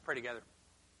pray together.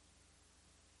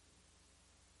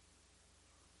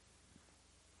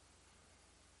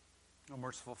 Oh,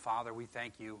 merciful Father, we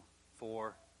thank you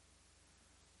for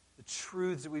the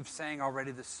truths that we've sang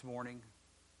already this morning,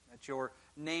 that your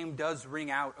name does ring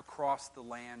out across the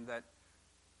land, that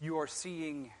you are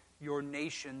seeing your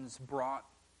nations brought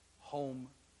home,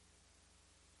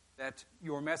 that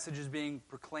your message is being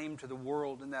proclaimed to the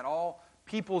world, and that all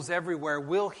peoples everywhere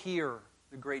will hear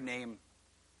the great name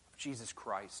of Jesus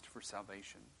Christ for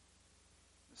salvation.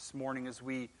 This morning, as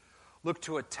we look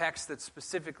to a text that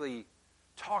specifically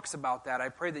talks about that, I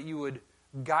pray that you would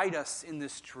guide us in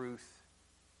this truth.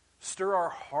 Stir our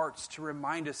hearts to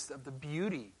remind us of the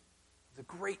beauty of the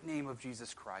great name of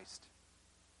Jesus Christ.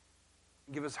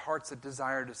 And give us hearts that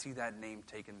desire to see that name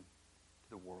taken to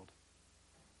the world.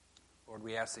 Lord,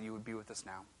 we ask that you would be with us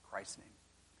now. In Christ's name,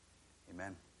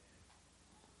 amen.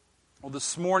 Well,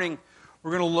 this morning,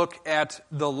 we're going to look at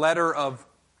the letter of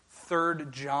 3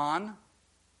 John,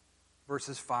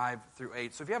 verses 5 through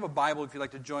 8. So if you have a Bible, if you'd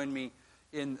like to join me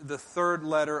in the third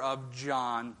letter of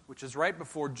John, which is right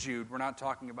before Jude. We're not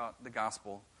talking about the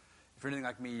gospel. If you're anything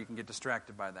like me, you can get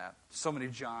distracted by that. So many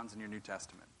Johns in your New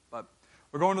Testament. But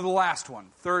we're going to the last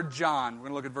one, 3 John. We're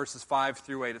going to look at verses 5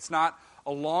 through 8. It's not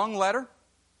a long letter,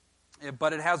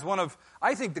 but it has one of,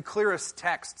 I think, the clearest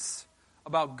texts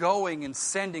about going and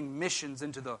sending missions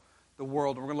into the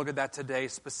world. And we're going to look at that today.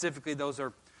 Specifically, those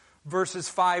are verses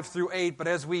 5 through 8. But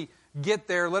as we get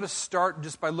there, let us start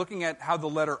just by looking at how the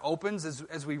letter opens.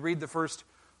 As we read the first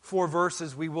 4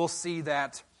 verses, we will see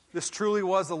that this truly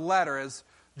was a letter as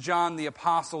John the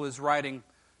Apostle is writing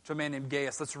to a man named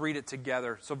Gaius. Let's read it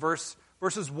together. So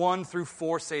verses 1 through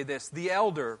 4 say this: "The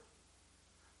elder,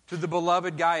 to the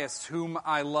beloved Gaius, whom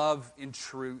I love in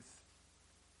truth.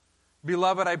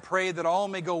 Beloved, I pray that all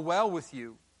may go well with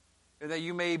you, and that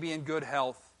you may be in good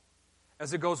health,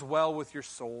 as it goes well with your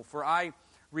soul. For I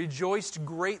rejoiced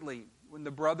greatly when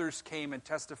the brothers came and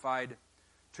testified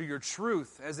to your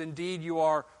truth, as indeed you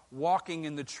are walking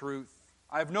in the truth.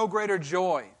 I have no greater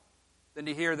joy than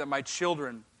to hear that my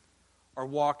children are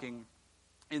walking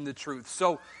in the truth."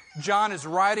 So John is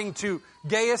writing to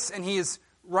Gaius, and he is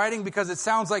writing because it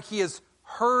sounds like he has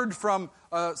heard from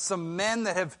some men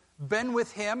that have been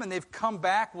with him, and they've come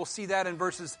back. We'll see that in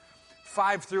verses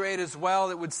 5 through 8 as well.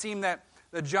 It would seem that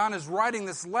John is writing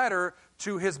this letter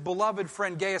to his beloved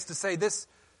friend Gaius to say, there's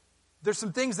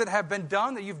some things that have been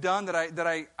done, that you've done, that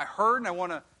I heard, and I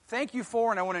want to thank you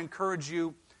for, and I want to encourage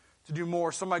you to do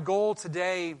more. So my goal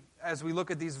today, as we look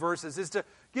at these verses, is to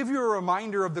give you a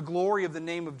reminder of the glory of the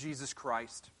name of Jesus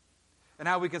Christ, and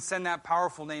how we can send that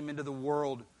powerful name into the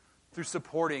world through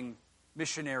supporting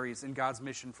missionaries in God's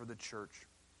mission for the church.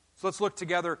 So let's look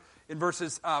together in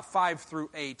verses 5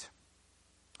 through 8.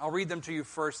 I'll read them to you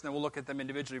first, and then we'll look at them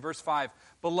individually. Verse 5,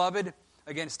 "Beloved,"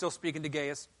 again, still speaking to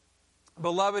Gaius,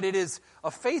 "Beloved, it is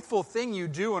a faithful thing you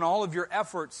do in all of your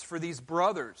efforts for these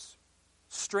brothers,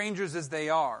 strangers as they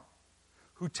are,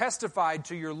 who testified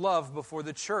to your love before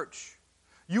the church.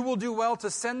 You will do well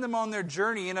to send them on their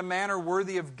journey in a manner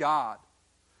worthy of God,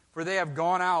 for they have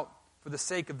gone out for the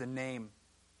sake of the name,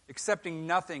 accepting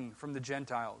nothing from the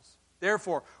Gentiles.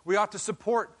 Therefore, we ought to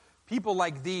support people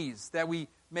like these, that we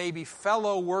may be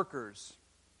fellow workers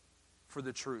for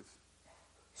the truth."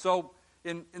 So,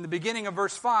 in the beginning of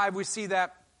verse 5, we see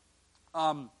that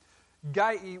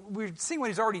we're seeing what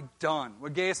he's already done,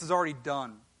 what Gaius has already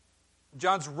done.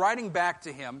 John's writing back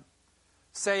to him,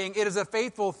 saying, "It is a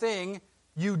faithful thing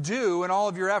you do in all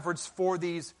of your efforts for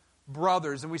these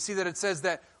brothers." And we see that it says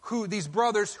that these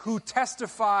brothers who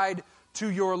testified to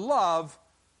your love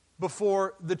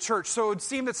before the church. So it would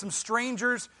seem that some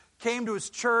strangers came to his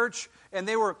church, and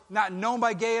they were not known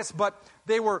by Gaius, but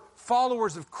they were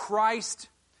followers of Christ,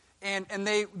 and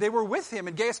they were with him.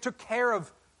 And Gaius took care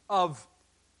of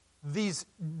these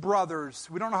brothers.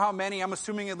 We don't know how many. I'm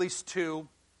assuming at least 2.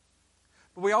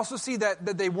 But we also see that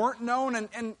they weren't known,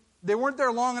 and they weren't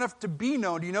there long enough to be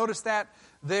known. Do you notice that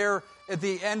there at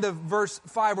the end of verse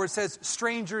 5 where it says,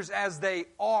 "strangers as they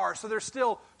are"? So they're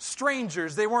still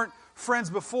strangers. They weren't friends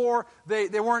before.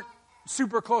 They weren't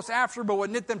super close after, but what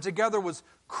knit them together was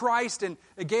Christ and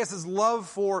Gaius' love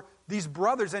for these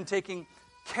brothers and taking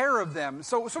care of them.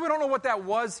 So we don't know what that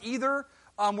was either.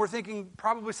 We're thinking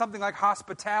probably something like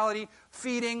hospitality,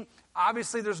 feeding.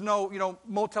 Obviously, there's no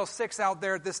Motel 6 out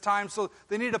there at this time, so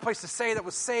they needed a place to stay that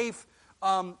was safe.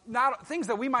 Not things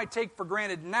that we might take for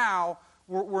granted now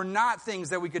were not things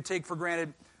that we could take for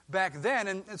granted back then.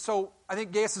 And so I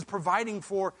think Gaius is providing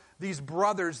for these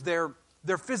brothers their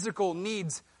physical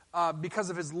needs because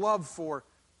of his love for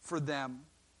them.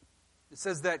 It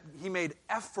says that he made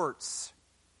efforts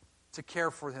to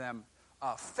care for them,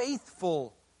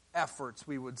 faithful efforts,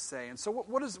 we would say. And so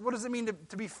what does it mean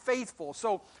to be faithful?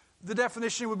 So the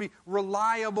definition would be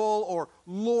reliable or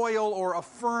loyal or a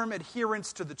firm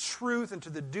adherence to the truth and to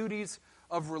the duties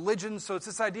of religion. So it's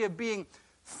this idea of being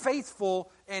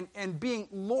faithful and being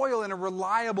loyal and a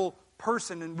reliable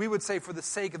person. And we would say for the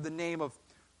sake of the name of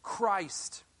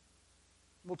Christ.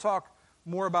 We'll talk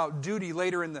more about duty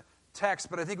later in the text,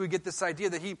 but I think we get this idea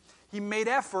that he made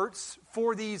efforts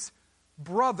for these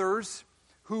brothers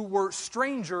who were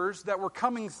strangers that were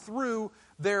coming through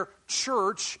their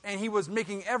church, and he was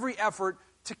making every effort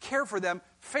to care for them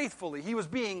faithfully. He was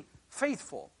being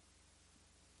faithful.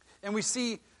 And we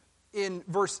see in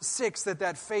verse 6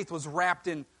 that faith was wrapped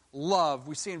in love.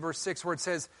 We see in verse 6 where it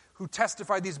says, who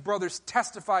testified, these brothers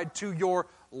testified to your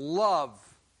love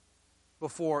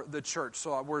before the church.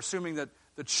 So we're assuming that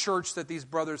the church that these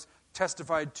brothers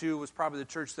testified to was probably the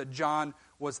church that John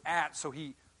was at. So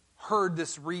he heard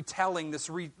this retelling, this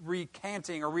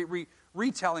recanting or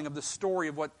retelling of the story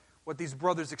of what these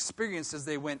brothers experienced as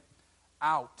they went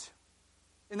out.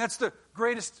 And that's the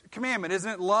greatest commandment, isn't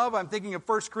it? Love. I'm thinking of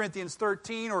 1 Corinthians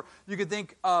 13, or you could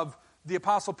think of the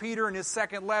Apostle Peter in his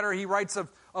second letter. He writes of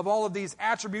all of these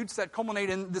attributes that culminate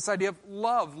in this idea of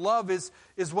love. Love is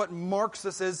what marks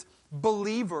us as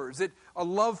believers. A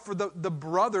love for the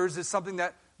brothers is something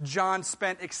that John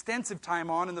spent extensive time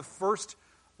on in the first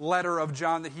letter of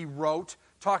John that he wrote,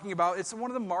 talking about it's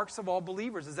one of the marks of all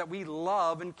believers is that we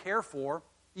love and care for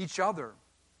each other.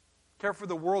 Care for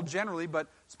the world generally, but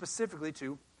specifically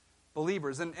to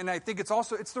believers. And I think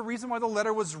it's the reason why the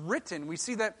letter was written. We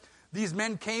see that these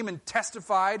men came and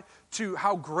testified to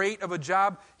how great of a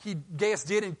job Gaius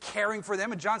did in caring for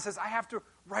them. And John says, I have to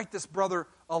write this brother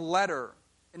a letter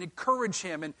and encourage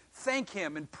him and thank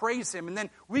him and praise him. And then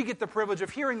we get the privilege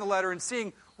of hearing the letter and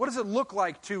seeing what does it look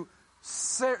like to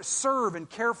serve and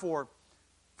care for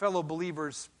fellow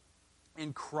believers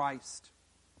in Christ.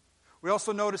 We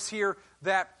also notice here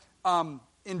that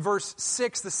in verse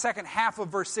 6, the second half of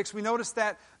verse 6, we notice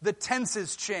that the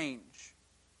tenses change.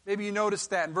 Maybe you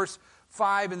noticed that in verse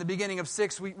 5, in the beginning of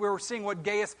 6, we were seeing what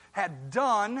Gaius had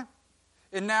done.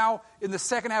 And now in the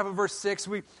second half of verse 6,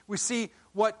 we see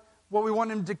what we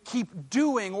want him to keep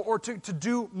doing or to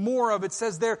do more of. It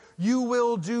says there, you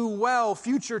will do well,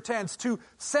 future tense, to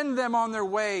send them on their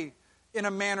way in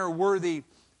a manner worthy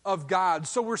of God.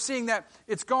 So we're seeing that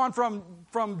it's gone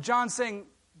from John saying,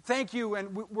 thank you,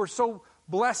 and we're so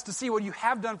blessed to see what you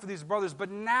have done for these brothers,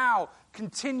 but now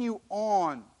continue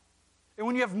on. And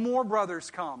when you have more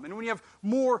brothers come, and when you have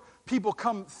more people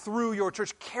come through your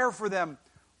church, care for them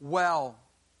well.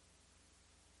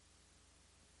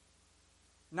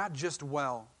 Not just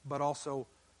well, but also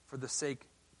for the sake,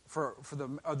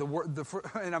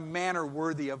 in a manner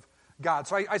worthy of God.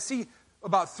 So I see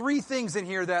about three things in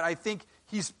here that I think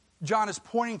John is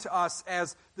pointing to us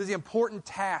as the important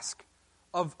task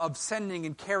of sending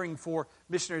and caring for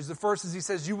missionaries. The first is he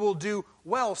says, you will do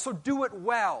well. So do it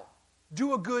well.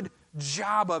 Do a good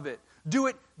job of it. Do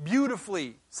it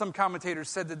beautifully. Some commentators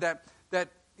said that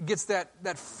gets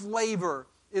that flavor,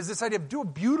 is this idea of do a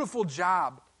beautiful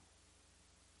job.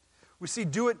 We see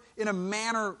do it in a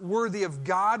manner worthy of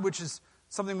God, which is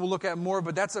something we'll look at more,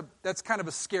 but that's kind of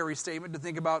a scary statement to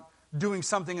think about doing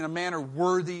something in a manner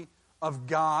worthy of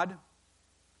God.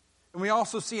 And we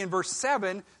also see in verse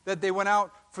 7 that they went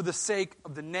out for the sake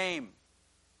of the name.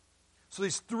 So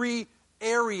these three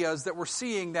areas that we're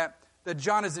seeing that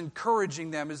John is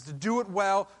encouraging them is to do it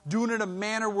well, do it in a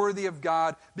manner worthy of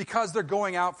God, because they're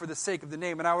going out for the sake of the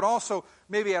name. And I would also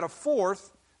maybe add a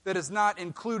fourth that is not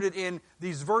included in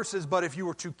these verses, but if you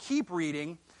were to keep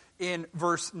reading in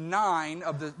verse 9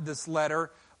 of this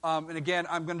letter, and again,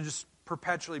 I'm going to just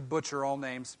perpetually butcher all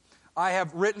names. I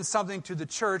have written something to the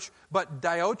church, but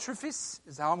Diotrephes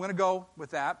is how I'm going to go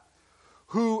with that,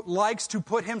 who likes to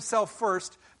put himself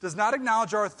first, does not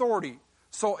acknowledge our authority.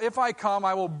 So if I come,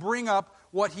 I will bring up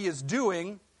what he is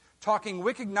doing, talking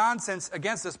wicked nonsense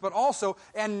against us, but also,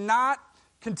 and not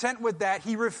content with that,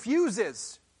 he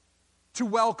refuses to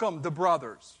welcome the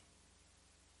brothers,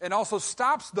 and also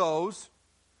stops those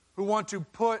who want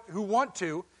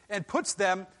to, and puts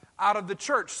them out of the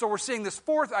church. So we're seeing this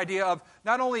fourth idea of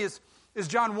not only is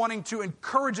John wanting to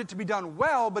encourage it to be done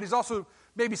well, but he's also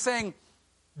maybe saying,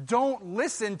 don't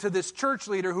listen to this church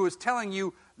leader who is telling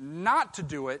you not to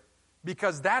do it,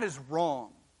 because that is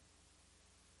wrong.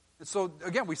 And so,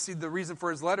 again, we see the reason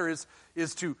for his letter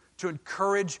is to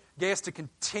encourage Gaius to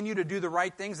continue to do the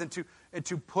right things and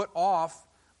to put off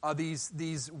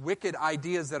these wicked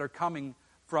ideas that are coming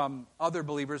from other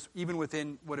believers, even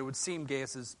within what it would seem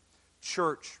Gaius'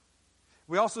 church.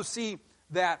 We also see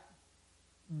that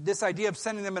this idea of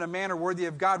sending them in a manner worthy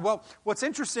of God. Well, what's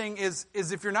interesting is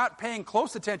if you're not paying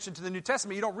close attention to the New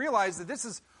Testament, you don't realize that this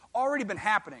has already been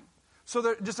happening. So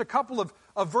there are just a couple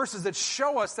of verses that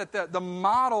show us that the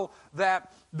model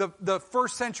that the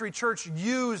first century church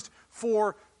used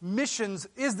for missions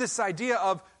is this idea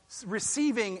of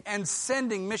receiving and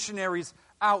sending missionaries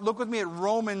out. Look with me at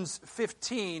Romans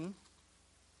 15,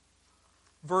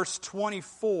 verse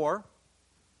 24.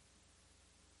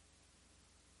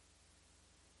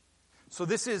 So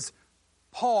this is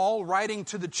Paul writing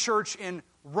to the church in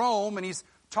Rome, and he's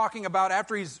talking about,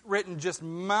 after he's written just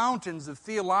mountains of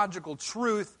theological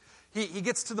truth, he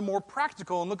gets to the more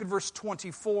practical. And look at verse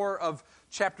 24 of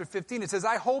chapter 15. It says,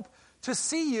 I hope to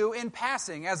see you in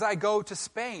passing as I go to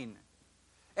Spain,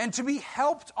 and to be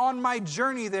helped on my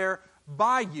journey there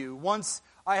by you, once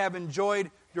I have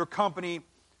enjoyed your company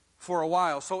for a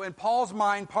while. So in Paul's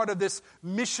mind, part of this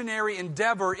missionary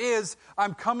endeavor is,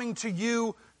 I'm coming to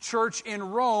you, church in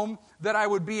Rome, that I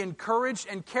would be encouraged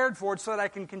and cared for so that I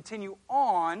can continue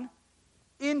on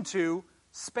into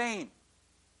Spain.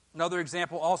 Another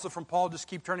example also from Paul, just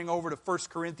keep turning over to 1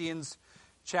 Corinthians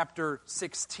chapter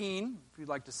 16, if you'd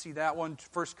like to see that one.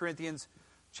 1 Corinthians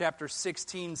chapter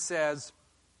 16 says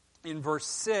in verse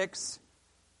 6,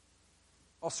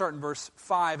 I'll start in verse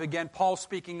 5. Again, Paul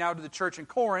speaking now to the church in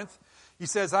Corinth. He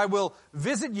says, I will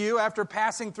visit you after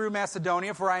passing through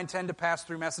Macedonia, for I intend to pass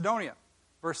through Macedonia.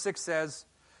 Verse 6 says,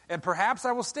 and perhaps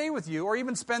I will stay with you or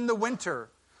even spend the winter,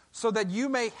 so that you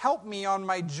may help me on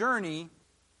my journey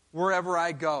wherever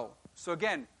I go. So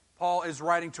again, Paul is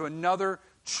writing to another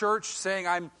church saying,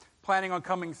 I'm planning on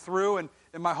coming through, and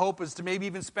my hope is to maybe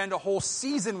even spend a whole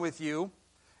season with you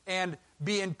and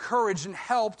be encouraged and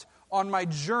helped on my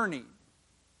journey.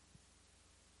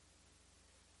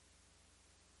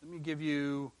 Let me give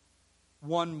you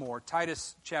one more.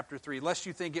 Titus chapter 3. Lest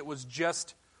you think it was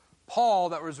just Paul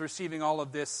that was receiving all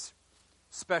of this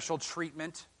special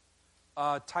treatment.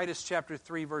 Titus chapter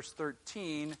 3, verse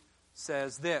 13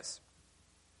 says this.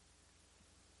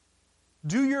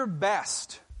 Do your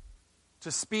best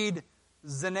to speed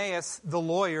Zenaeus the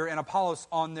lawyer and Apollos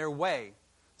on their way.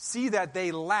 See that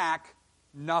they lack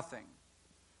nothing.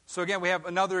 So again, we have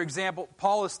another example.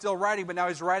 Paul is still writing, but now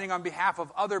he's writing on behalf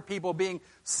of other people being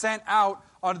sent out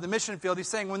onto the mission field. He's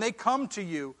saying, when they come to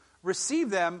you, receive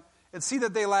them and see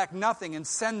that they lack nothing and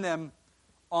send them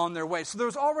on their way. So there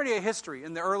was already a history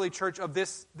in the early church of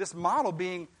this model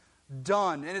being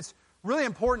done. And it's really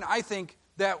important, I think,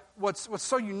 that what's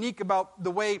so unique about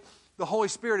the way the Holy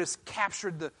Spirit has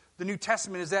captured the New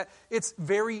Testament is that it's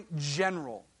very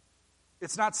general.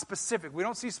 It's not specific. We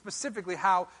don't see specifically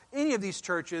how any of these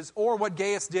churches, or what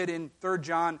Gaius did in 3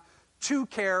 John, to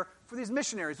care for these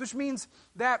missionaries, which means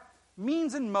that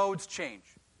means and modes change.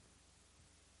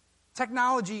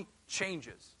 Technology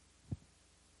changes.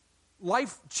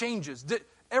 Life changes.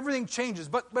 Everything changes,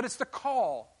 but it's the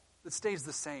call that stays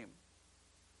the same.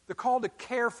 The call to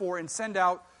care for and send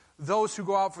out those who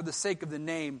go out for the sake of the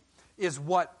name is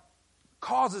what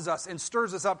causes us and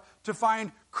stirs us up to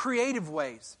find creative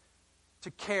ways to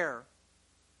care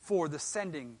for the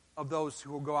sending of those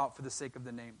who will go out for the sake of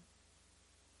the name.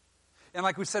 And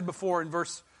like we said before in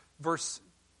verse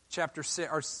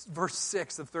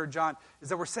 6 of 3 John, is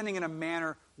that we're sending in a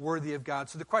manner worthy of God.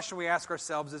 So the question we ask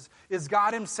ourselves is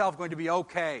God himself going to be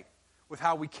okay with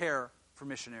how we care for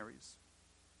missionaries?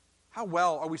 How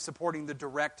well are we supporting the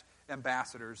direct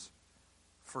ambassadors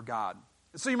for God?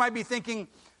 And so you might be thinking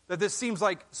that this seems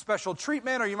like special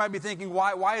treatment, or you might be thinking,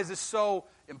 why is this so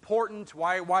important?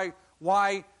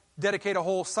 Why dedicate a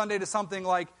whole Sunday to something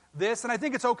like this? And I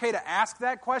think it's okay to ask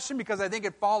that question, because I think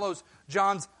it follows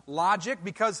John's logic,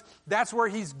 because that's where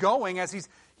he's going as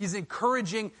he's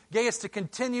encouraging Gaius to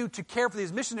continue to care for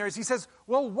these missionaries. He says,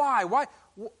 well, why?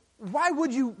 Why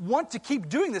would you want to keep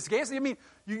doing this, Gaius? I mean,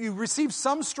 you received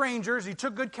some strangers, you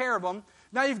took good care of them.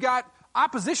 Now you've got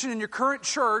opposition in your current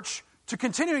church to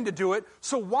continuing to do it.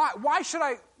 So why should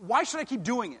I keep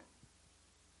doing it?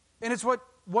 And it's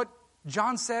what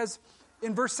John says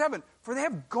in verse 7. For they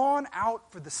have gone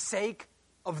out for the sake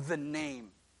of the name.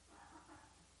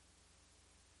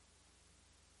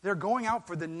 They're going out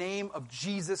for the name of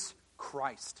Jesus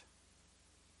Christ.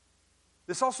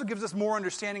 This also gives us more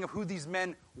understanding of who these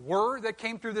men were that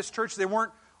came through this church. They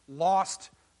weren't lost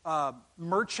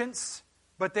merchants,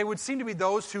 but they would seem to be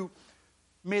those who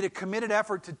made a committed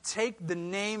effort to take the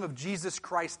name of Jesus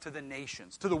Christ to the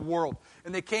nations, to the world.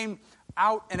 And they came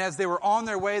out, and as they were on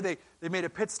their way, they made a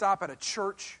pit stop at a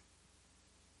church,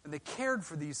 and they cared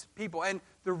for these people. And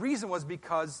the reason was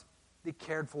because they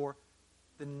cared for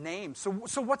the name. So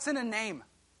what's in a name?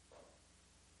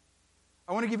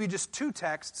 I want to give you just two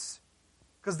texts,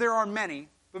 because there are many,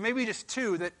 but maybe just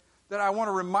two that I want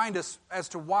to remind us as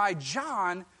to why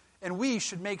John and we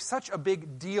should make such a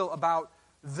big deal about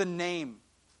the name.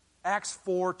 Acts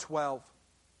 4:12.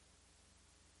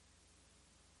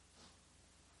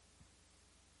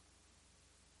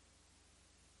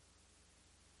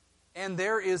 And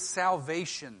there is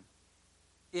salvation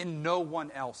in no one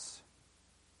else.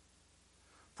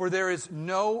 For there is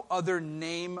no other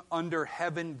name under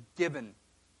heaven given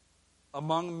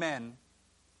among men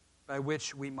by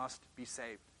which we must be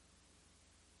saved.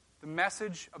 The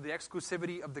message of the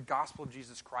exclusivity of the gospel of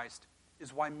Jesus Christ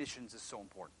is why missions is so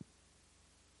important.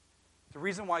 The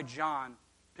reason why John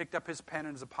picked up his pen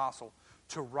and his apostle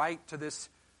to write to this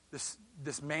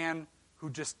man who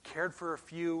just cared for a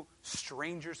few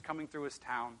strangers coming through his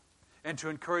town and to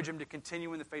encourage him to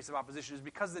continue in the face of opposition is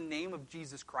because the name of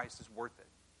Jesus Christ is worth it.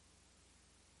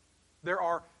 There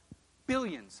are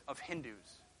billions of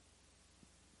Hindus,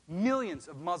 millions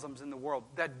of Muslims in the world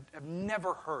that have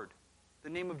never heard the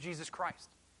name of Jesus Christ.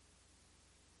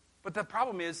 But the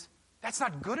problem is, that's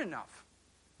not good enough.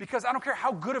 Because I don't care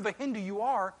how good of a Hindu you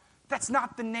are, that's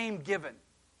not the name given.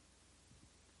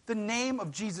 The name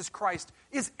of Jesus Christ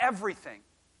is everything.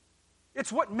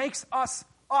 It's what makes us,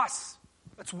 us.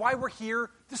 That's why we're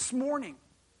here this morning,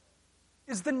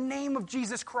 is the name of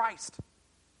Jesus Christ.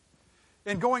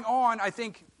 And going on, I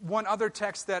think one other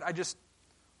text that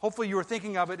hopefully you were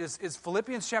thinking of it, is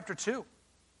Philippians chapter 2.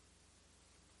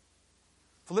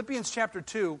 Philippians chapter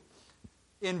 2,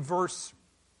 I'm going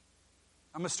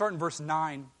to start in verse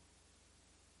 9.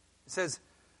 It says,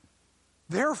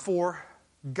 "Therefore,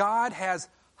 God has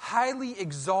highly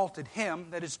exalted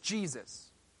him," that is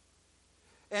Jesus,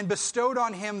 "and bestowed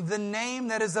on him the name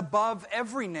that is above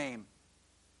every name,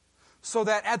 so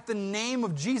that at the name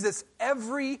of Jesus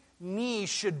every knee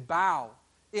should bow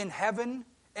in heaven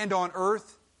and on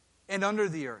earth and under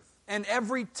the earth, and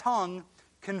every tongue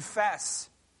confess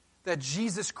that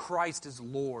Jesus Christ is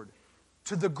Lord,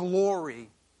 to the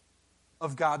glory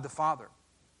of God the Father."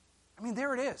 I mean,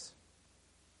 there it is.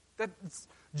 That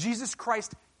Jesus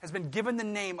Christ has been given the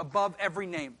name above every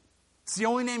name. It's the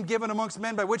only name given amongst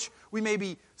men by which we may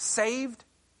be saved.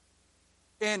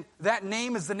 And that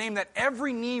name is the name that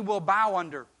every knee will bow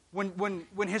under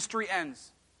when history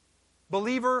ends.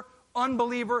 Believer,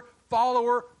 unbeliever,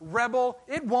 follower, rebel,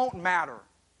 it won't matter.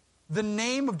 The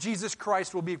name of Jesus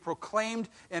Christ will be proclaimed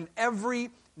and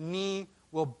every knee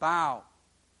will bow.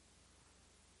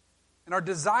 And our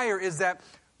desire is that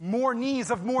more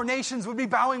knees of more nations would be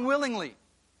bowing willingly.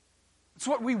 It's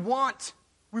what we want.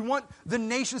 We want the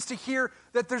nations to hear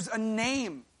that there's a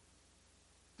name.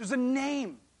 There's a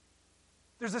name.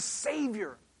 There's a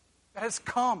Savior that has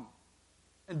come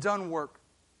and done work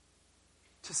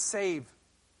to save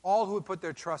all who would put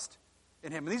their trust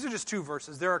in Him. And these are just two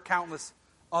verses. There are countless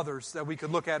others that we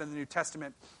could look at in the New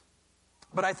Testament.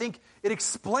 But I think it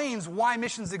explains why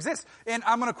missions exist. And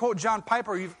I'm going to quote John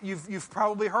Piper. You've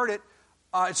probably heard it.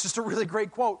 It's just a really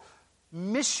great quote.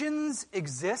 Missions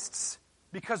exists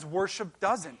because worship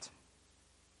doesn't.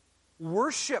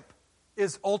 Worship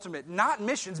is ultimate, not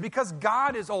missions, because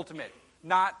God is ultimate,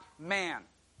 not man.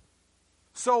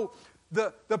 So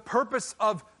the purpose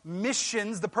of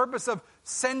missions, the purpose of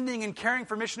sending and caring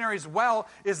for missionaries well,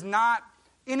 is not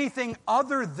anything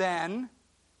other than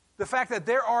the fact that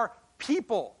there are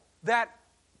people that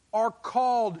are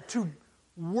called to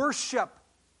worship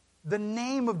the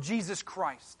name of Jesus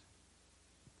Christ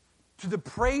to the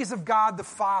praise of God the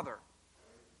Father.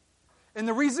 And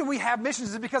the reason we have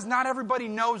missions is because not everybody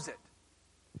knows it.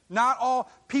 Not all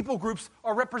people groups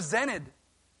are represented.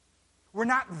 We're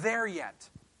not there yet.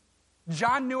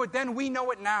 John knew it then, we know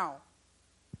it now.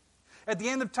 At the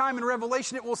end of time in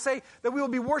Revelation, it will say that we will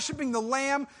be worshiping the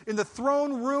Lamb in the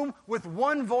throne room with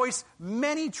one voice,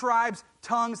 many tribes,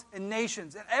 tongues, and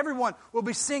nations. And everyone will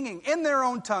be singing in their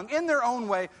own tongue, in their own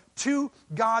way, to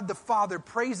God the Father,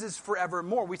 praises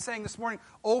forevermore. We sang this morning,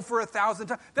 "Oh, for 1,000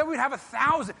 times." Then we'd have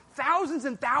 1,000, thousands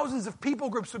and thousands of people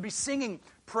groups would be singing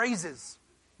praises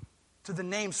to the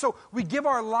name. So we give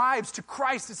our lives to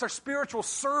Christ. It's our spiritual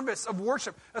service of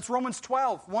worship. That's Romans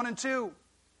 12, 1 and 2.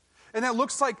 And that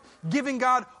looks like giving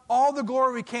God all the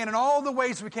glory we can in all the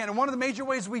ways we can. And one of the major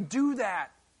ways we do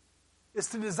that is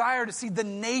to desire to see the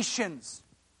nations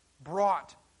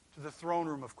brought to the throne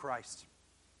room of Christ.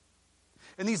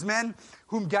 And these men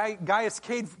whom Gaius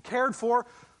cared for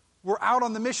were out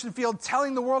on the mission field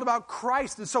telling the world about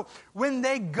Christ. And so when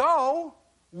they go,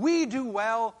 we do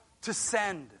well to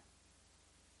send.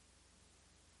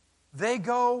 They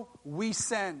go, we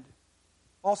send.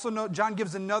 Also note, John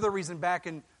gives another reason back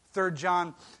in 3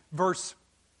 John verse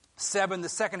 7, the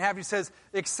second half, he says,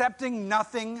 "Accepting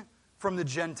nothing from the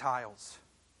Gentiles."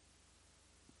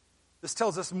 This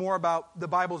tells us more about the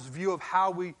Bible's view of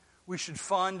how we should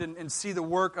fund and see the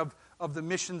work of the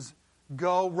missions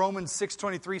go. Romans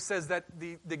 6:23 says that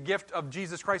the gift of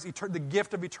Jesus Christ, the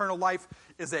gift of eternal life,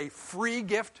 is a free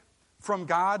gift from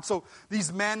God. So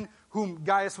these men whom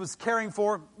Gaius was caring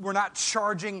for were not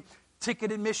charging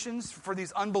ticket admissions for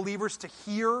these unbelievers to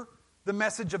hear the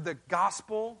message of the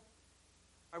gospel.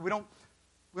 We don't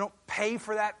pay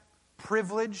for that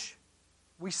privilege.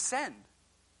 We send.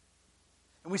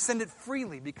 And we send it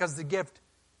freely because the gift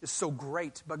is so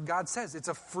great. But God says it's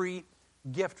a free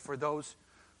gift for those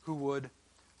who would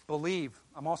believe.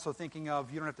 I'm also thinking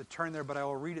of, you don't have to turn there, but I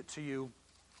will read it to you.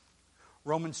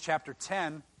 Romans chapter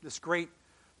 10, this great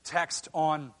text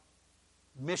on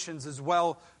missions as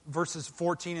well. Verses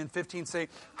 14 and 15 say,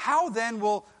 "How then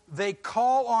will they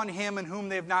call on him in whom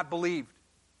they have not believed?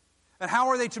 And how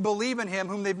are they to believe in him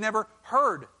whom they've never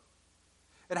heard?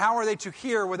 And how are they to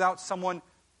hear without someone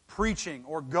preaching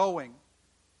or going?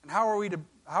 And how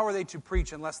are they to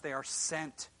preach unless they are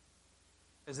sent?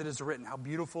 As it is written, how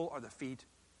beautiful are the feet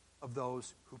of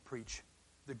those who preach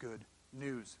the good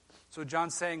news." So John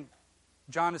is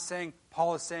saying,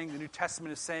 Paul is saying, the New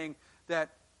Testament is saying that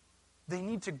they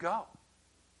need to go.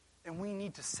 And we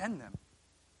need to send them.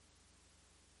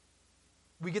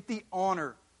 We get the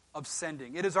honor of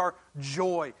sending. It is our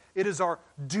joy. It is our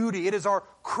duty. It is our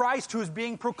Christ who is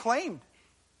being proclaimed.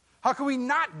 How can we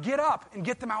not get up and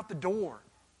get them out the door?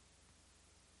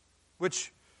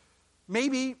 Which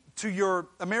maybe to your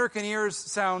American ears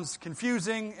sounds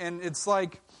confusing, and it's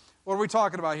like, what are we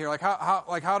talking about here? Like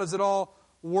how does it all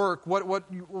work?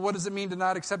 What does it mean to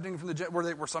not accepting from the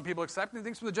Gentiles? Were some people accepting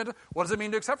things from the Gentiles? What does it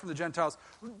mean to accept from the Gentiles?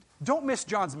 Don't miss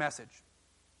John's message.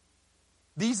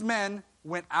 These men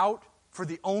went out for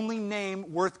the only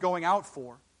name worth going out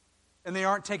for, and they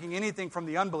aren't taking anything from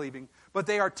the unbelieving, but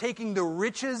they are taking the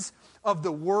riches of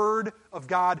the Word of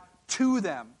God to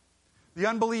them. The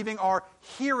unbelieving are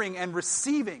hearing and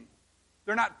receiving.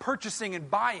 They're not purchasing and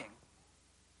buying.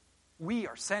 We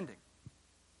are sending.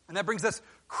 And that brings us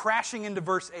crashing into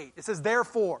verse 8. It says,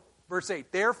 therefore, verse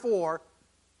 8, therefore,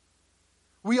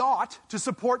 we ought to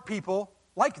support people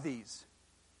like these.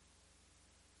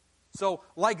 So,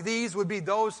 like these would be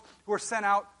those who are sent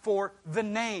out for the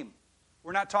name.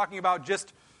 We're not talking about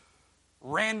just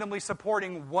randomly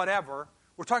supporting whatever.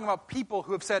 We're talking about people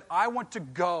who have said, I want to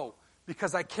go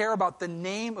because I care about the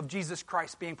name of Jesus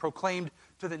Christ being proclaimed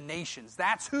to the nations.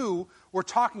 That's who we're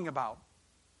talking about.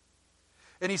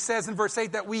 And he says in verse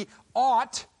 8 that we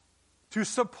ought to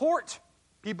support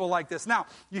people like this. Now,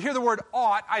 you hear the word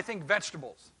ought, I think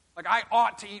vegetables. Like, I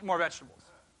ought to eat more vegetables.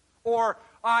 Or,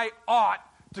 I ought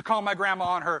to call my grandma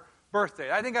on her birthday.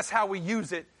 I think that's how we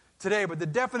use it today. But the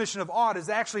definition of ought is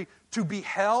actually to be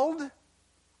held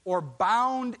or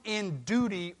bound in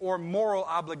duty or moral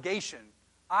obligation,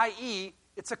 i.e.,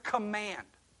 it's a command.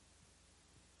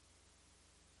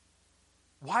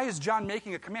 Why is John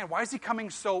making a command? Why is he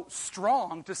coming so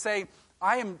strong to say,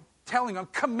 I'm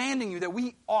commanding you that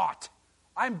we ought.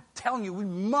 I'm telling you we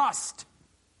must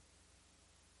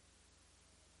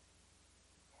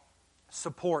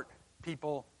support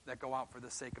people that go out for the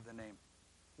sake of the name.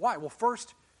 Why? Well,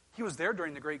 first, he was there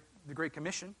during the Great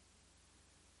Commission.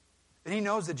 And he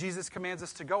knows that Jesus commands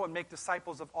us to go and make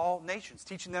disciples of all nations,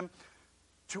 teaching them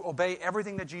to obey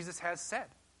everything that Jesus has said.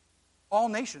 All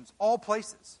nations, all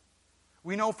places.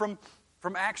 We know from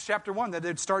Acts chapter 1 that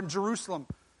they'd start in Jerusalem,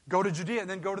 go to Judea, and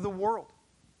then go to the world.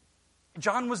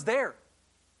 John was there.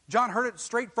 John heard it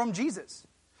straight from Jesus.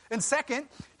 And second,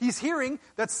 he's hearing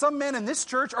that some men in this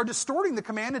church are distorting the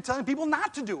command and telling people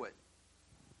not to do it.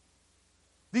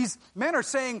 These men are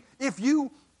saying, if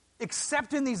you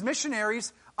accept in these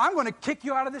missionaries, I'm going to kick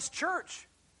you out of this church.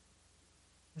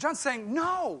 John's saying,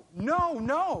 no.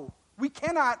 We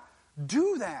cannot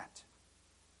do that.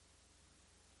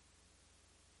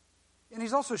 And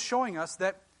he's also showing us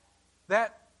that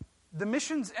the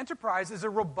missions enterprise is a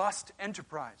robust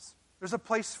enterprise. There's a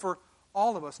place for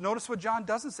all of us. Notice what John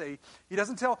doesn't say. He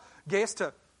doesn't tell Gaius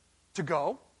to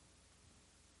go.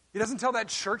 He doesn't tell that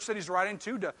church that he's writing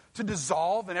to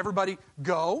dissolve and everybody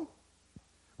go.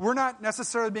 We're not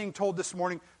necessarily being told this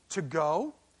morning to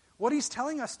go. What he's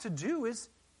telling us to do is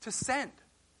to send.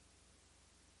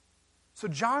 So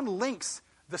John links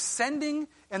the sending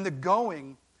and the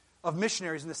going of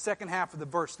missionaries in the second half of the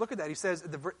verse. Look at that. He says, in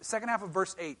the second half of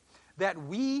verse 8, that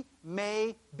we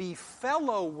may be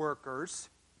fellow workers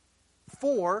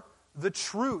for the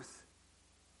truth.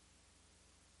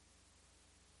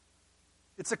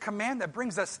 It's a command that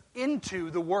brings us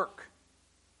into the work.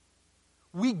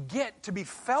 We get to be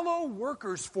fellow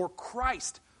workers for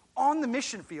Christ on the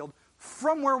mission field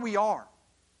from where we are.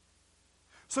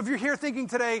 So if you're here thinking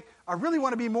today, I really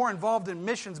want to be more involved in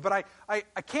missions, but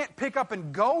I can't pick up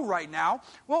and go right now,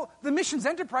 well, the missions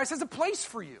enterprise has a place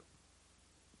for you.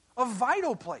 A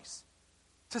vital place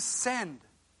to send.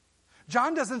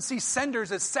 John doesn't see senders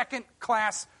as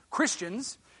second-class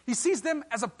Christians. He sees them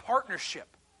as a partnership.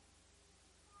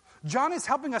 John is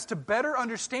helping us to better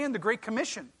understand the Great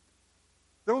Commission.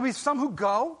 There will be some who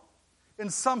go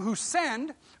and some who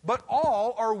send, but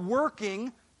all are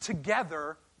working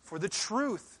together for the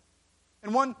truth.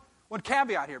 And one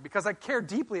caveat here, because I care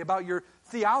deeply about your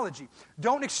theology.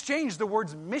 Don't exchange the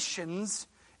words missions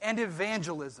and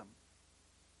evangelism.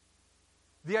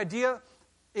 The idea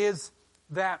is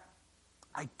that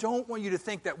I don't want you to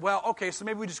think that, well, okay, so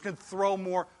maybe we just can throw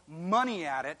more money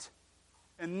at it,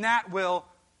 and that will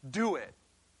do it.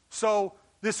 So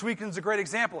this weekend's a great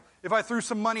example. If I threw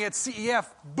some money at CEF,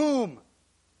 boom,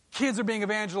 kids are being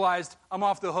evangelized, I'm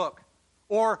off the hook.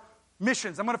 Or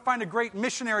missions, I'm going to find a great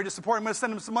missionary to support, I'm going to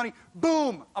send them some money,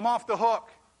 boom, I'm off the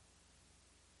hook.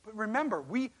 But remember,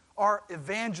 we are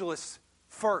evangelists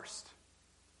first.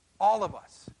 All of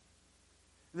us.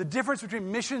 The difference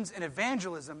between missions and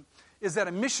evangelism is that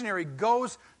a missionary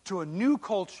goes to a new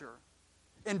culture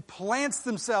and plants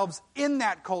themselves in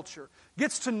that culture,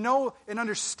 gets to know and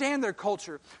understand their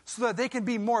culture so that they can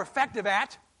be more effective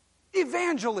at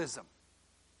evangelism.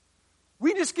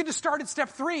 We just get to start at step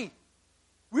 3.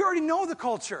 We already know the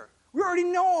culture. We already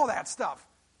know all that stuff.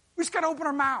 We just got to open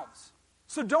our mouths.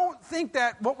 So don't think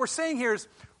that what we're saying here is,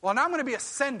 well, now I'm going to be a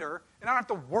sender and I don't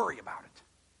have to worry about it.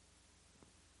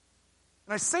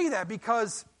 And I say that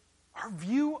because our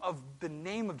view of the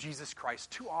name of Jesus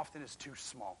Christ too often is too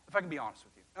small, if I can be honest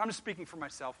with you. And I'm just speaking for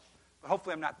myself, but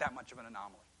hopefully I'm not that much of an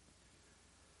anomaly.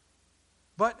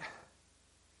 But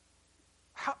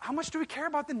how much do we care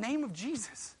about the name of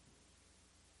Jesus?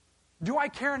 Do I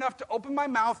care enough to open my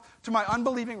mouth to my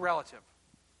unbelieving relative?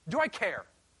 Do I care?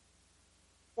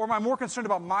 Or am I more concerned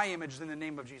about my image than the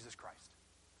name of Jesus Christ?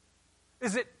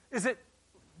 Is it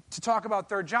to talk about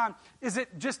 3 John, is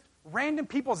it just random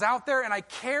people's out there and I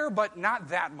care, but not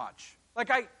that much?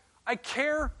 Like I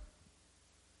care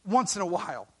once in a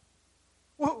while.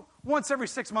 Well, once every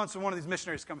 6 months when one of these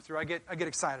missionaries comes through, I get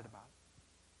excited about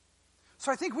it.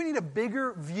 So I think we need a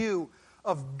bigger view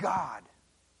of God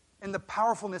and the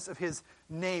powerfulness of His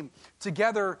name.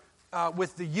 Together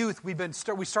with the youth,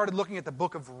 we started looking at the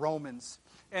book of Romans.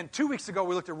 And 2 weeks ago,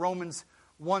 we looked at Romans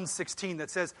 1:16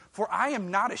 that says, "For I am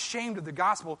not ashamed of the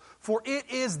gospel, for it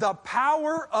is the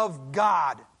power of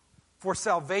God for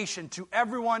salvation to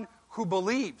everyone who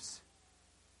believes."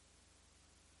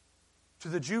 To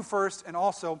the Jew first and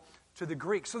also to the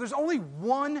Greek. So there's only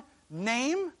one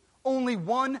name, only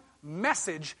one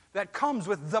message that comes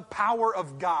with the power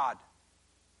of God.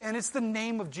 And it's the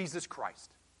name of Jesus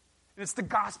Christ. And it's the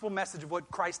gospel message of what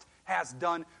Christ has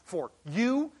done for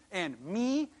you and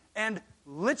me and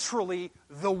literally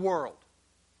the world.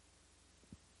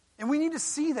 And we need to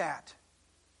see that.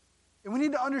 And we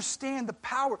need to understand the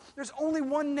power. There's only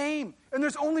one name, and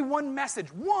there's only one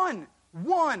message. One.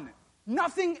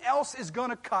 Nothing else is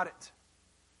going to cut it.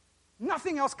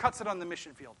 Nothing else cuts it on the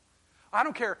mission field. I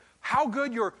don't care how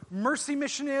good your mercy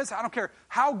mission is. I don't care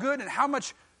how good and how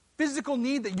much physical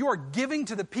need that you are giving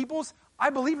to the peoples. I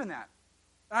believe in that.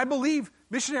 And I believe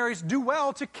missionaries do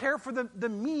well to care for the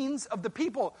means of the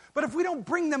people. But if we don't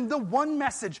bring them the one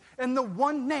message and the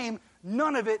one name,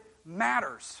 none of it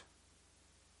matters.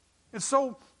 And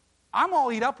so I'm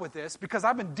all eat up with this because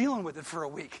I've been dealing with it for a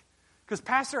week. Because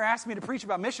Pastor asked me to preach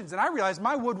about missions, and I realized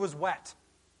my wood was wet.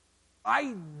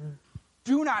 I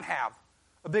do not have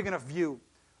a big enough view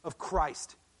of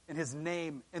Christ and His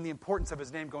name and the importance of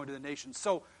His name going to the nations.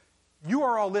 So you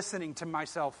are all listening to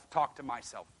myself talk to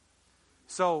myself.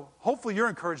 So hopefully you're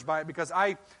encouraged by it, because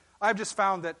I've just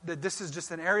found that this is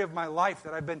just an area of my life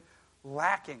that I've been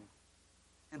lacking.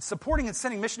 And supporting and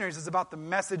sending missionaries is about the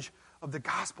message of the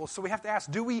gospel. So we have to ask,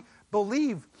 do we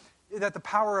believe that the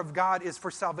power of God is for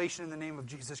salvation in the name of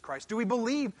Jesus Christ? Do we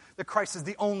believe that Christ is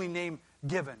the only name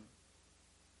given?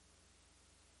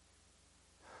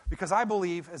 Because I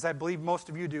believe, as I believe most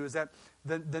of you do, is that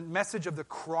the message of the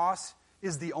cross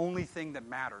is the only thing that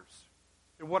matters.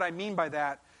 And what I mean by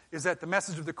that is that the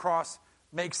message of the cross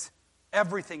makes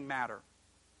everything matter.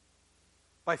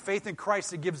 By faith in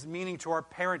Christ, it gives meaning to our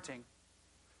parenting,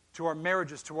 to our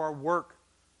marriages, to our work,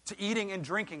 to eating and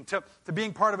drinking, to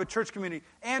being part of a church community,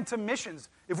 and to missions.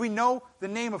 If we know the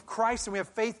name of Christ and we have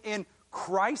faith in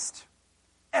Christ,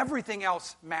 everything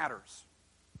else matters.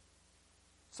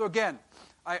 So again,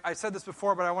 I said this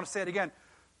before, but I want to say it again.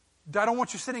 I don't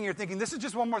want you sitting here thinking, this is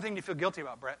just one more thing you feel guilty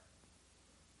about, Brett.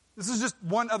 This is just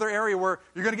one other area where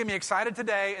you're going to get me excited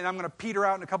today, and I'm going to peter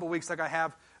out in a couple weeks like I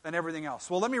have and everything else.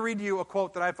 Well, let me read you a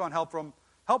quote that I found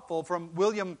helpful from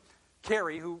William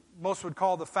Carey, who most would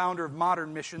call the founder of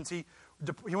modern missions. He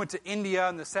went to India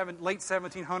in the late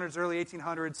 1700s, early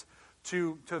 1800s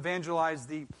to evangelize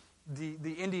the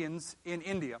Indians in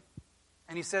India.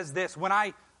 And he says this: "When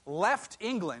I left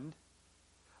England,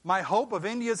 my hope of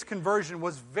India's conversion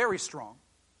was very strong,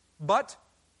 but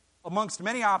amongst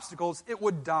many obstacles, it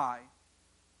would die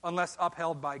unless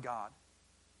upheld by God.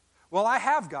 Well, I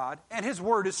have God, and His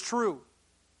word is true.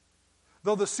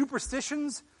 Though the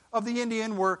superstitions of the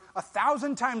Indian were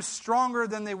 1,000 times stronger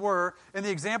than they were, and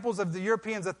the examples of the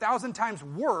Europeans 1,000 times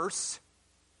worse,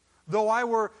 though I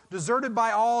were deserted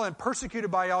by all and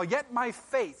persecuted by all, yet my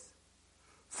faith,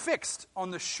 fixed on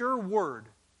the sure word,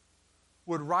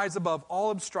 would rise above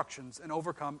all obstructions and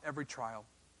overcome every trial.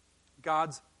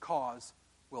 God's cause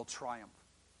will triumph."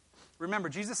 Remember,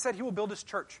 Jesus said He will build His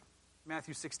church,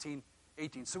 Matthew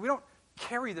 16:18. So we don't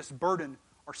carry this burden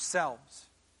ourselves,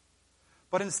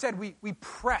 but instead we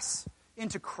press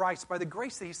into Christ by the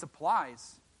grace that He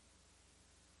supplies,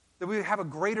 that we have a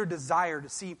greater desire to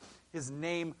see His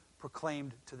name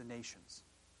proclaimed to the nations.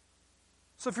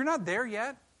 So if you're not there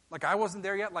yet, like I wasn't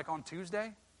there yet, like on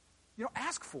Tuesday,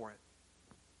 ask for it.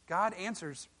 God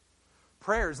answers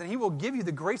prayers, and He will give you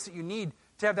the grace that you need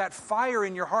to have that fire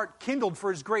in your heart kindled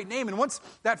for His great name. And once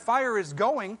that fire is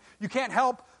going, you can't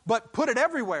help but put it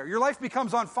everywhere. Your life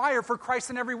becomes on fire for Christ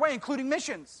in every way, including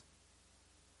missions.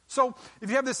 So if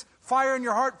you have this fire in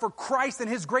your heart for Christ and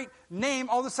His great name,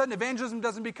 all of a sudden evangelism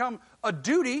doesn't become a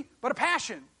duty, but a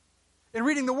passion. And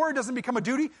reading the Word doesn't become a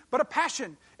duty, but a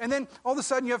passion. And then all of a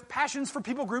sudden you have passions for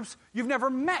people groups you've never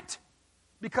met,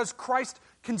 because Christ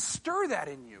can stir that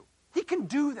in you. He can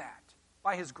do that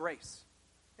by His grace.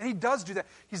 And He does do that.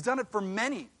 He's done it for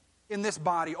many in this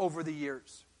body over the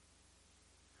years.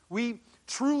 We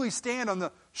truly stand on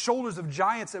the shoulders of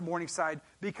giants at Morningside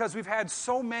because we've had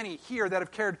so many here that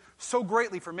have cared so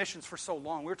greatly for missions for so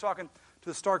long. We were talking to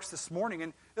the Starks this morning,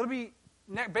 and it'll be,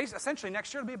 essentially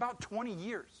next year, it'll be about 20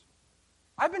 years.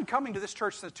 I've been coming to this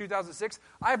church since 2006.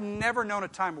 I've never known a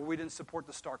time where we didn't support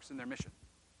the Starks in their mission.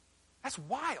 That's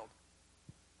wild.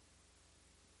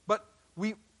 But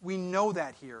we know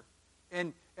that here.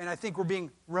 And I think we're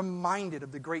being reminded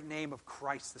of the great name of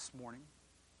Christ this morning.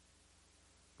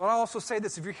 But I'll also say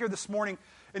this: if you're here this morning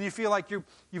and you feel like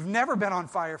you've never been on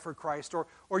fire for Christ, or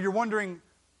you're wondering,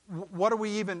 what are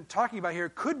we even talking about here?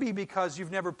 It could be because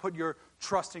you've never put your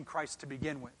trust in Christ to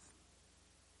begin with.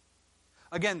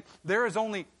 Again, there is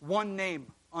only one name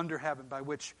under heaven by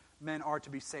which men are to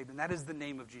be saved, and that is the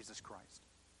name of Jesus Christ.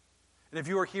 And if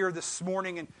you are here this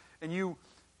morning and you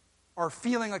are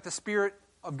feeling like the Spirit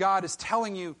of God is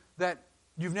telling you that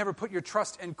you've never put your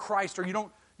trust in Christ, or you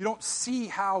don't see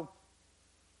how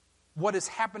what is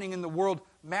happening in the world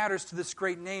matters to this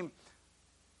great name,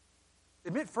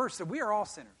 admit first that we are all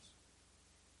sinners,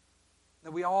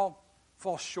 that we all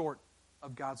fall short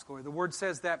of God's glory. The Word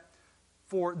says that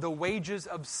for the wages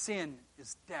of sin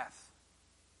is death.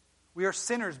 We are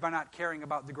sinners by not caring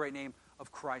about the great name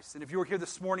of Christ. And if you were here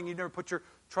this morning and you've never put your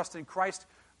trust in Christ,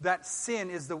 that sin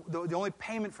is the only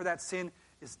payment for that sin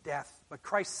is death. But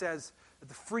Christ says that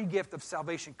the free gift of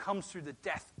salvation comes through the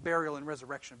death, burial, and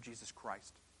resurrection of Jesus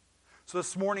Christ. So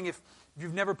this morning, if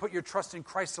you've never put your trust in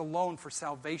Christ alone for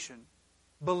salvation,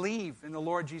 believe in the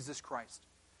Lord Jesus Christ,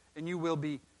 and you will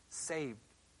be saved.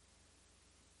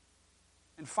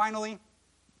 And finally, on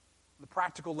the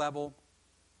practical level,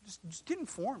 just get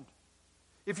informed.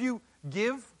 If you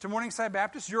give to Morningside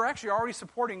Baptist, you're actually already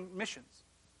supporting missions.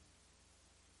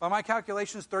 By my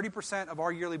calculations, 30% of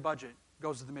our yearly budget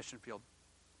goes to the mission field.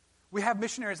 We have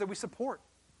missionaries that we support.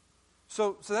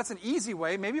 So that's an easy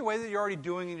way, maybe a way that you're already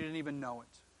doing and you didn't even know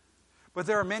it. But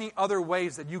there are many other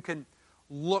ways that you can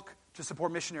look to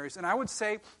support missionaries. And I would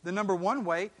say the number one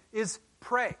way is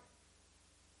pray.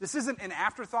 This isn't an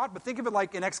afterthought, but think of it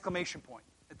like an exclamation point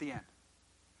at the end.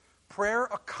 Prayer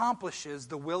accomplishes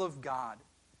the will of God.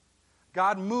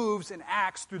 God moves and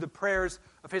acts through the prayers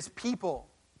of His people.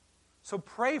 So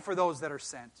pray for those that are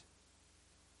sent.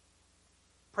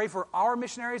 Pray for our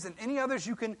missionaries and any others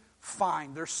you can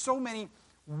find. There's so many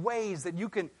ways that you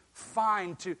can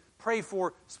find to pray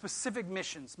for specific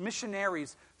missions,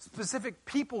 missionaries, specific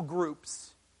people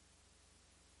groups.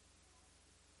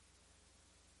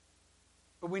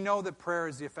 But we know that prayer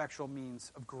is the effectual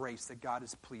means of grace that God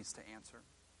is pleased to answer.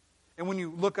 And when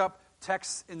you look up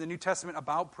texts in the New Testament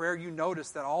about prayer, you notice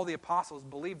that all the apostles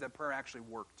believed that prayer actually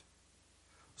worked.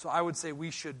 So I would say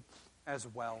we should as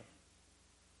well.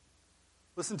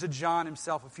 Listen to John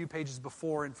himself a few pages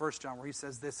before in 1 John, where he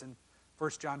says this in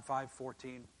 1 John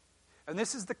 5:14. And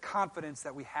this is the confidence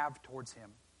that we have towards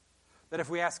him, that if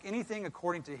we ask anything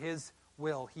according to his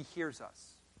will, he hears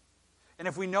us. And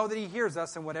if we know that he hears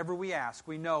us in whatever we ask,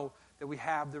 we know that we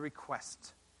have the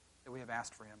request that we have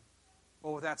asked for him.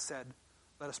 Well, with that said,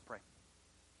 let us pray.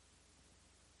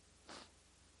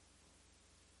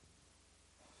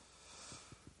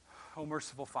 Oh,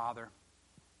 merciful Father,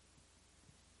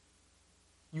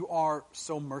 you are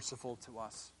so merciful to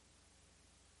us.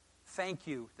 Thank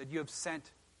you that you have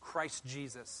sent Christ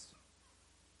Jesus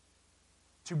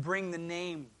to bring the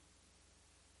name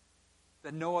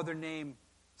that no other name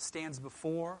stands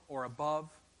before or above,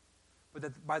 but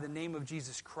that by the name of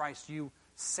Jesus Christ you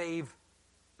save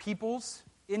peoples,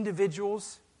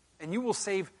 individuals, and you will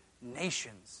save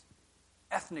nations,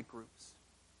 ethnic groups,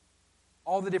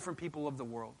 all the different people of the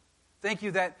world. Thank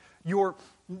you that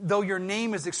though your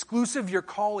name is exclusive, your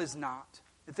call is not.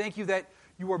 And thank you that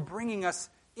you are bringing us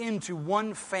into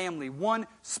one family, one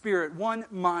spirit, one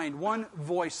mind, one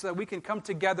voice, so that we can come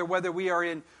together, whether we are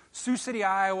in Sioux City,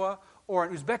 Iowa, or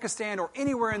in Uzbekistan, or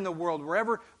anywhere in the world,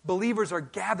 wherever believers are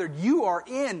gathered, you are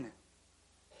in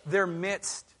their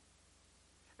midst.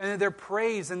 And their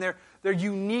praise and their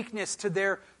uniqueness to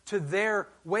their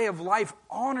way of life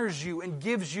honors you and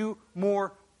gives you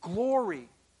more glory.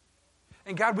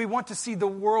 And God, we want to see the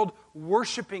world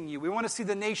worshiping you. We want to see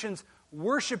the nations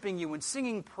worshiping you and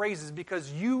singing praises,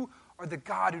 because you are the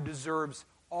God who deserves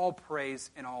all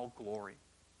praise and all glory.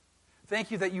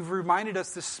 Thank you that you've reminded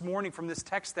us this morning from this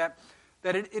text that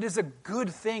it is a good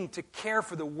thing to care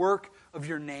for the work of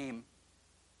your name.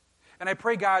 And I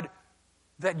pray, God,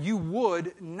 that you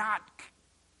would not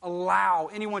allow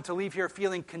anyone to leave here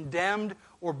feeling condemned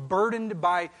or burdened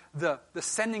by the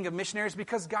sending of missionaries,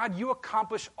 because, God, you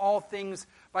accomplish all things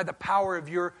by the power of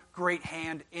your great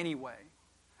hand anyway.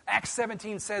 Acts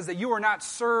 17 says that you are not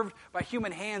served by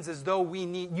human hands as though you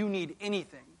need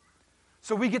anything.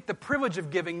 So we get the privilege of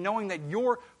giving, knowing that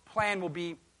your plan will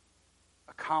be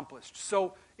accomplished.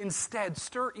 So instead,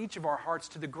 stir each of our hearts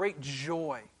to the great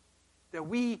joy that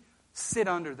we sit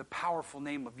under the powerful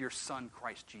name of your Son,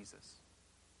 Christ Jesus.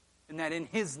 And that in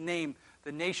his name,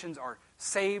 the nations are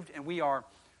saved and we are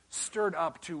stirred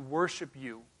up to worship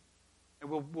you. And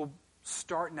we'll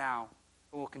start now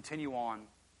and we'll continue on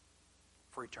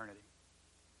for eternity.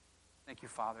 Thank you,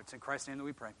 Father. It's in Christ's name that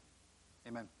we pray.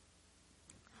 Amen.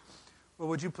 Well,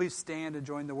 would you please stand and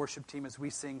join the worship team as we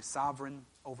sing Sovereign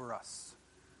Over Us?